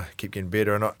there, you want to keep getting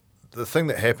better. And the thing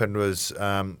that happened was,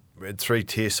 we had 3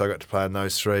 tests, I got to play in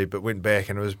those 3, but went back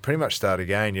and it was pretty much start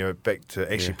again. You were back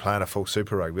to actually playing a full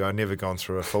Super Rugby. I'd never gone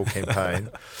through a full campaign,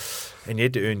 and you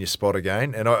had to earn your spot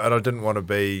again. And I didn't want to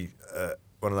be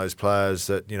one of those players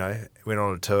that, went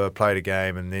on a tour, played a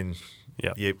game, and then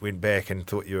you went back and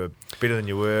thought you were better than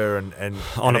you were. And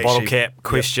on a bottle cap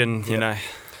question,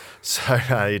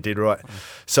 So you did right.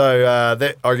 So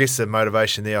that, I guess the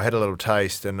motivation there, I had a little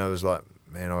taste, and I was like,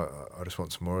 man, I just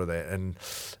want some more of that. And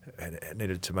I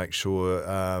needed to make sure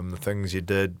the things you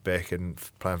did back in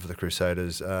playing for the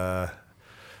Crusaders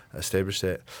established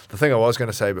that. The thing I was going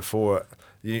to say before,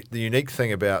 the unique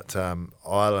thing about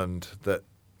Ireland that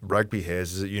rugby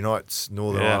has is it unites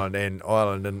Northern Ireland and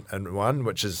Ireland in one,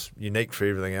 which is unique for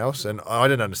everything else. And I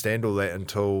didn't understand all that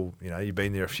until you've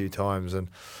been there a few times, and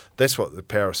that's what the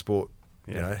power of sport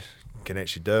can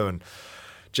actually do. And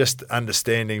just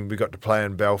understanding, we got to play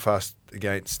in Belfast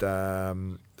against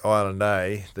Ireland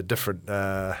A, the different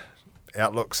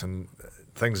outlooks and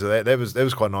things of that. That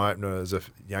was quite an eye opener as a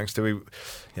youngster.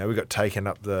 We got taken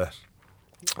up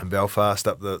in Belfast,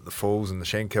 up the falls and the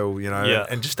Shankill,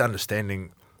 and just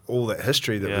understanding all that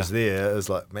history that was there is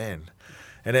like, man.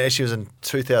 And it actually was in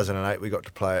 2008 we got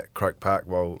to play at Croke Park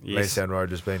while Lansdowne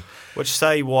Road has been. Which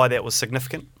say why that was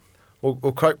significant? Well,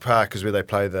 Croke Park is where they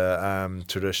play the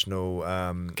traditional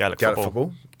Gaelic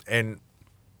football. And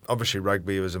obviously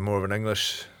rugby was more of an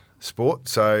English sport,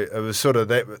 so it was sort of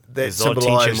that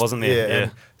symbolised, tension, wasn't there? Yeah.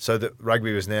 And so that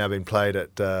rugby was now being played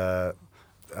at the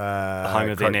home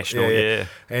of their national,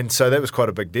 and so that was quite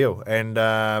a big deal. And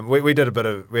we had a bit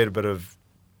of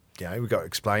we got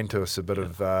explained to us a bit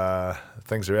of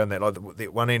things around that. Like the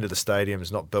one end of the stadium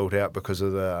is not built out because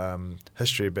of the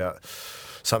history about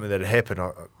something that had happened.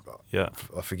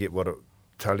 I forget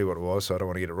totally what it was, so I don't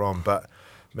want to get it wrong. But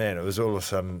man, it was all of a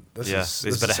sudden. There's a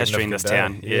bit of history in this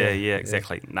town. Yeah,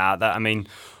 exactly. Yeah.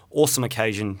 Awesome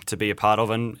occasion to be a part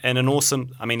of, and an awesome.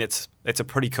 It's a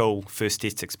pretty cool first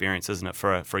test experience, isn't it,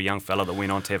 for a young fella that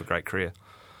went on to have a great career.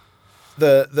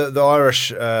 The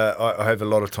Irish, I have a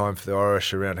lot of time for the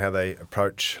Irish around how they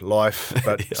approach life,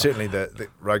 but certainly the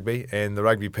rugby and the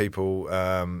rugby people,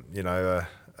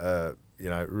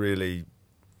 really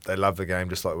they love the game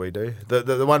just like we do.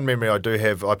 The one memory I do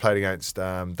have, I played against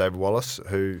David Wallace,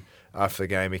 who after the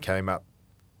game he came up,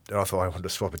 and I thought I wanted to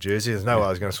swap a jersey. There's no way I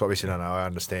was going to swap. He said, no, I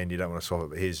understand you don't want to swap it,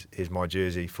 but here's my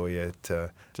jersey for you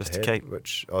to keep,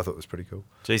 which I thought was pretty cool.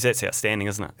 Geez, that's outstanding,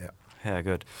 isn't it? Yeah. How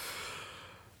good.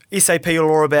 SAP are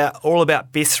all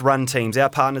about best run teams. Our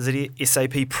partners at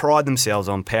SAP pride themselves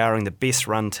on powering the best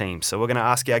run teams. So we're going to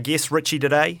ask our guest Richie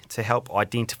today to help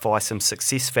identify some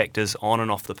success factors on and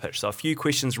off the pitch. So a few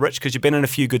questions, Rich, because you've been in a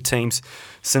few good teams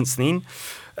since then.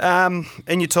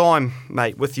 In your time,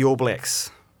 mate, with the All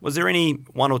Blacks, was there any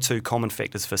one or two common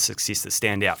factors for success that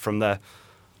stand out from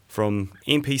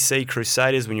NPC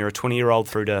Crusaders when you're a 20-year-old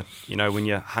through to when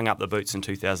you hung up the boots in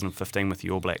 2015 with the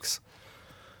All Blacks?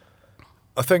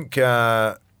 I think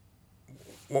one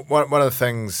of the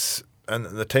things, and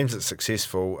the teams that's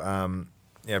successful,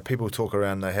 people talk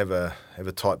around, they have a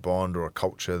tight bond or a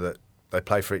culture that they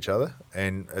play for each other,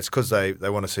 and it's because they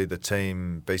want to see the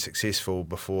team be successful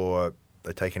before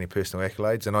they take any personal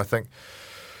accolades. And I think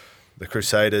the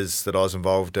Crusaders that I was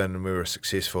involved in, and we were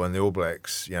successful, and the All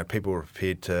Blacks, people were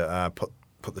prepared to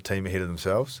put the team ahead of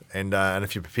themselves, and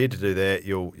if you're prepared to do that,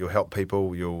 you'll help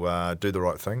people, you'll do the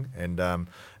right thing, and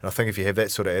I think if you have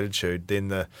that sort of attitude, then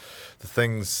the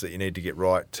things that you need to get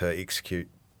right to execute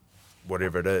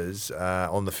whatever it is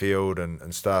on the field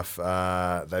and stuff,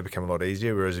 they become a lot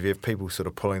easier. Whereas if you have people sort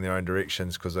of pulling their own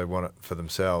directions because they want it for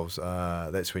themselves,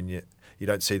 that's when you you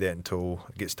don't see that until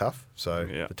it gets tough. So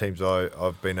the teams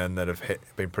I've been in that have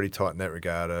been pretty tight in that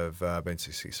regard have been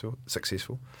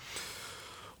successful.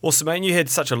 Awesome, mate. You had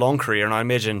such a long career, and I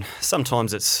imagine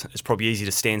sometimes it's probably easy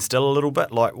to stand still a little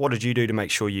bit. Like, what did you do to make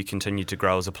sure you continued to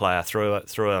grow as a player through a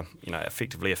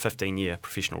effectively a 15-year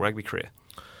professional rugby career?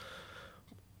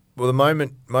 Well, the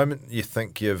moment you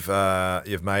think you've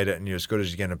made it and you're as good as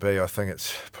you're going to be, I think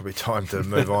it's probably time to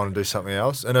move on and do something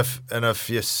else. And if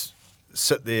you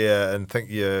sit there and think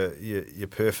you're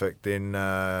perfect, then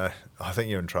I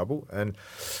think you're in trouble. And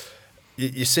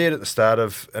you see it at the start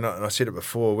of, and I said it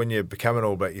before, when you become an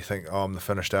All Black, you think, oh, I'm the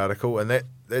finished article, and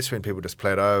that's when people just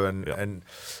plateau and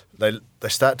they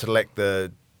start to lack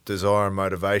the desire and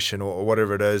motivation or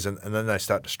whatever it is, and then they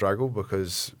start to struggle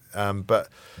because, but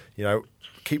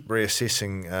keep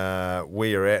reassessing where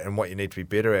you're at and what you need to be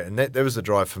better at, and that was the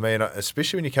drive for me, and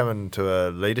especially when you come into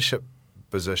a leadership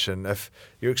position, if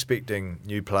you're expecting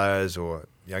new players or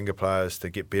younger players to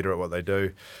get better at what they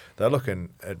do, they're looking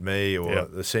at me or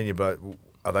the senior bloke.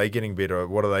 Are they getting better?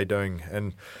 What are they doing?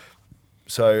 And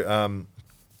so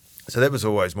that was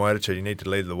always my attitude. You need to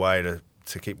lead the way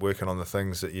to keep working on the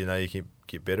things that you can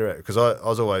get better at. Because I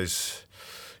was always,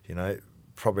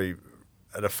 probably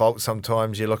at a fault.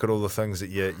 Sometimes you look at all the things that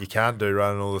you can't do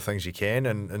rather than all the things you can,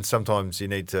 and sometimes you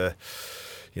need to,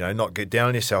 not get down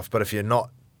on yourself. But if you're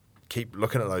not keep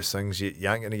looking at those things, you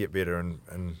ain't going to get better,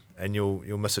 and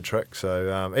you'll miss a trick.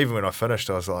 So even when I finished,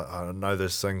 I was like, I know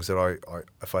there's things that I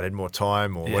if I had more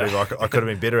time or whatever, I could have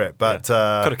been better at. But could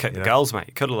have kicked the goals,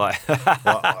 mate. Could have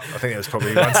well, I think it was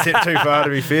probably one step too far, to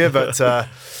be fair. But I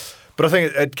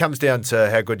think it comes down to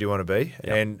how good you want to be,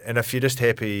 and if you're just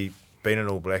happy being an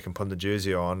All Black and putting the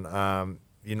jersey on,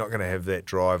 you're not going to have that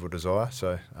drive or desire.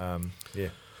 So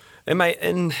And mate,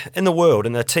 in the world,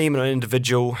 in the team and an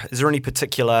individual, is there any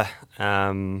particular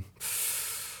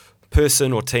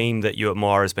person or team that you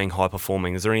admire as being high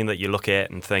performing? Is there any that you look at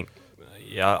and think,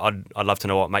 I'd love to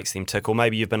know what makes them tick? Or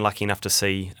maybe you've been lucky enough to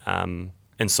see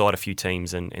inside a few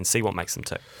teams and see what makes them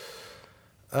tick?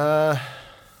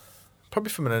 Probably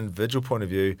from an individual point of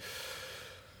view,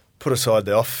 put aside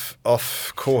the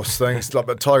off course things, like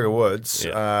but Tiger Woods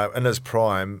in his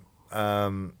prime,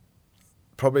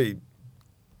 probably.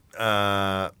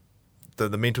 The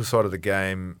mental side of the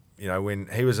game, when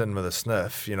he was in with a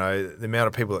sniff, the amount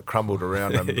of people that crumbled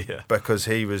around him because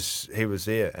he was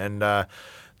there, and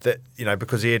that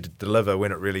because he had to deliver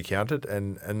when it really counted,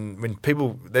 and when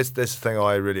people, that's the thing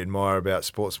I really admire about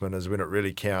sportsmen is when it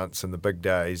really counts in the big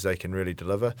days, they can really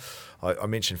deliver. I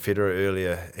mentioned Federer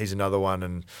earlier; he's another one,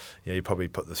 and you probably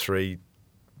put the three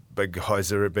big guys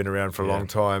that have been around for a long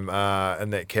time in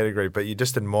that category, but you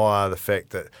just admire the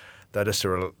fact that they're just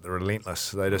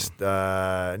relentless. They just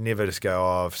never just go,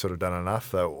 oh, I've sort of done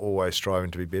enough. They're always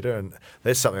striving to be better, and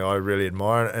that's something I really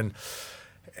admire. And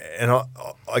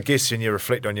I guess when you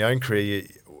reflect on your own career,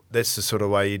 that's the sort of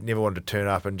way you never want to turn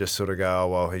up and just sort of go, oh,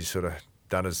 well, he's sort of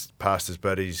done his past his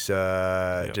bit. He's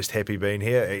just happy being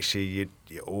here. Actually,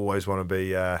 you always want to be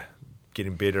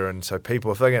getting better. And so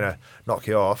people, if they're going to knock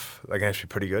you off, they're going to be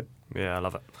pretty good. Yeah, I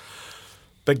love it.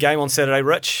 Big game on Saturday,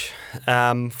 Rich.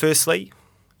 Firstly,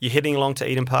 you're heading along to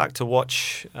Eden Park to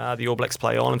watch the All Blacks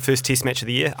play on, and first Test match of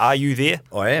the year. Are you there?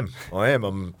 I am.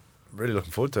 I'm really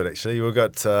looking forward to it. Actually, we've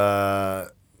got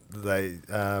got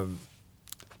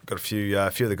a few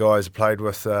of the guys I played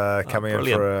with coming in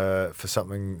for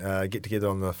something get together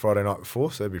on the Friday night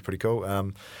before, so that'd be pretty cool.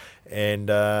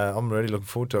 And I'm really looking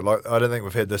forward to it. Like, I don't think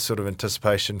we've had this sort of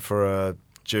anticipation for a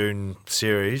June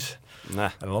series in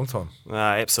a long time.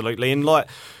 Absolutely, and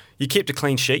you kept a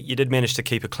clean sheet. You did manage to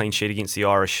keep a clean sheet against the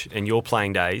Irish in your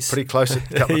playing days. Pretty close a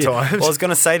couple of times. Well, I was going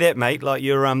to say that, mate. Like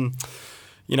you're,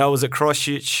 was it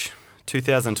Christchurch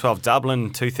 2012, Dublin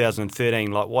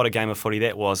 2013? Like what a game of footy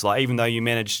that was. Like even though you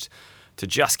managed to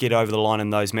just get over the line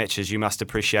in those matches, you must have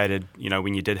appreciated,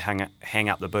 when you did hang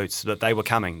up the boots, that they were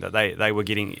coming, that they were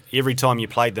getting, every time you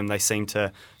played them, they seemed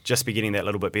to just be getting that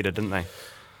little bit better, didn't they?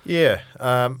 Yeah.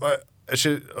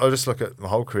 I'll just look at my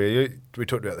whole career. We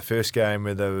talked about the first game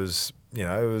where there was, it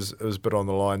was a bit on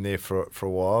the line there for a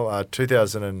while.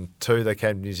 2002, they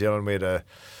came to New Zealand. It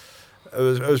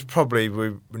was probably, we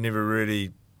were never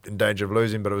really in danger of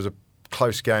losing, but it was a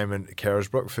close game in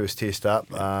Carisbrook, first test up.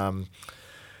 You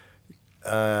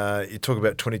talk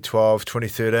about 2012,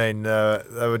 2013,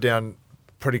 they were down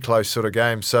pretty close sort of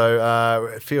games. So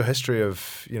a few history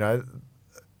of, and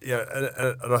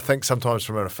I think sometimes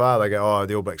from afar they go, oh,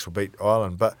 the All Blacks will beat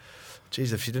Ireland. But,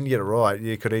 geez, if you didn't get it right,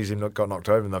 you could easily got knocked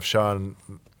over, and they've shown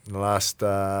in the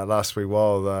last wee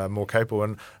while they're more capable.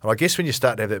 And I guess when you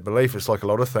start to have that belief, it's like a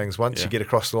lot of things. Once you get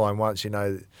across the line, once you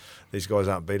know these guys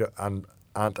aren't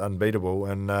unbeatable.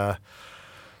 And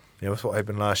with what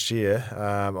happened last year,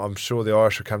 I'm sure the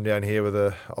Irish will come down here with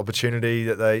an opportunity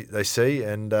that they see.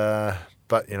 And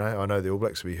but I know the All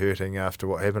Blacks will be hurting after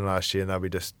what happened last year, and they'll be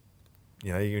just,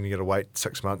 you're going to get to wait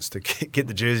 6 months to get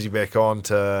the jersey back on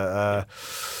to,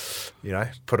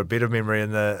 put a better memory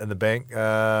in the bank.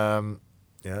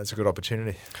 It's a good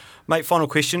opportunity. Mate, final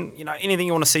question. Anything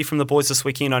you want to see from the boys this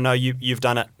weekend? I know you've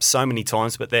done it so many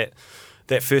times, but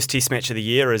that first Test match of the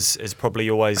year is probably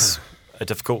always a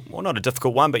difficult, well, not a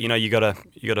difficult one, but you got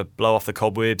to blow off the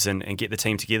cobwebs and get the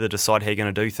team together, decide how you're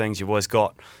going to do things. You've always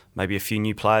got maybe a few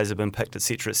new players have been picked,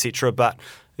 etc., etc. But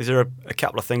is there a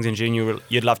couple of things in general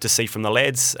you'd love to see from the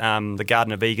lads? The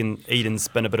Garden of Eden's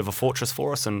been a bit of a fortress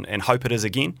for us, and hope it is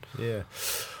again. Yeah,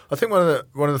 I think one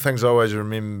of the things I always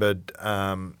remembered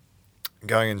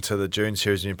going into the June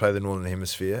series when you play the Northern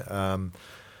Hemisphere.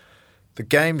 The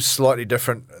game's slightly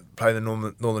different playing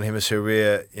the Northern Hemisphere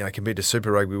where, compared to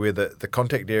Super Rugby, where the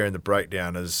contact area and the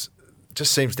breakdown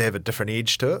just seems to have a different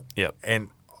edge to it. Yep. And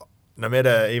no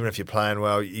matter, even if you're playing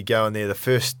well, you go in there, the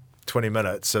first 20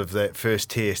 minutes of that first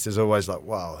test is always like,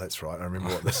 wow, that's right, I remember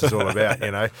what this is all about,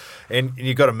 And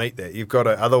you've got to meet that. You've got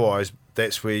to, otherwise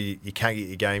that's where you can't get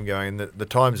your game going. The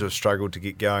times we've struggled to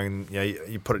get going,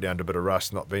 you put it down to a bit of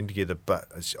rust, not being together, but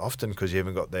it's often because you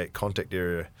haven't got that contact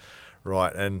area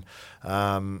right. And,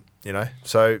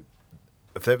 so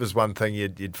if that was one thing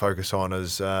you'd focus on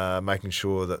is making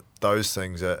sure that those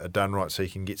things are done right so you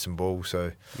can get some ball.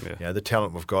 So, the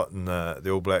talent we've got in the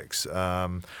All Blacks are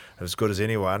as good as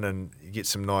anyone, and you get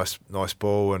some nice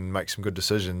ball and make some good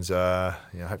decisions.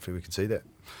 Hopefully we can see that.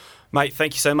 Mate,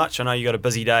 thank you so much. I know you got a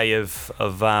busy day of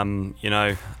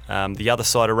the other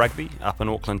side of rugby up in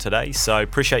Auckland today, so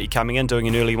appreciate you coming in, doing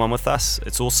an early one with us.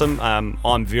 It's awesome.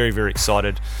 I'm very, very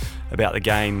excited about the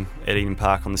game at Eden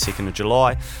Park on the 2nd of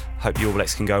July. Hope the All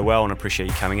Blacks can go well, and appreciate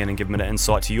you coming in and giving me an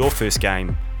insight to your first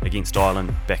game against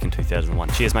Ireland back in 2001.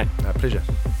 Cheers, mate. Pleasure.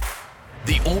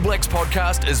 The All Blacks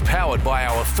podcast is powered by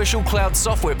our official cloud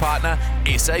software partner,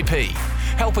 SAP,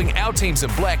 helping our teams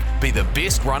in black be the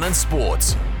best run in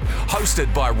sports.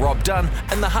 Hosted by Rob Dunn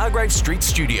in the Hargrave Street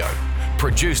studio.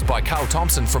 Produced by Carl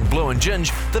Thompson from Blue and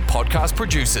Ginge, the podcast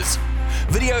producers.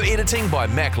 Video editing by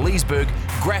Mac Leesburg,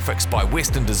 graphics by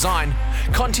Western Design,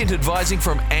 content advising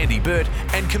from Andy Burt,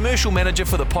 and commercial manager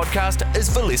for the podcast is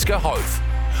Valeska Hoth.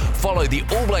 Follow the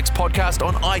All Blacks podcast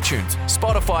on iTunes,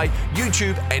 Spotify,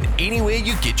 YouTube, and anywhere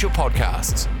you get your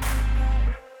podcasts.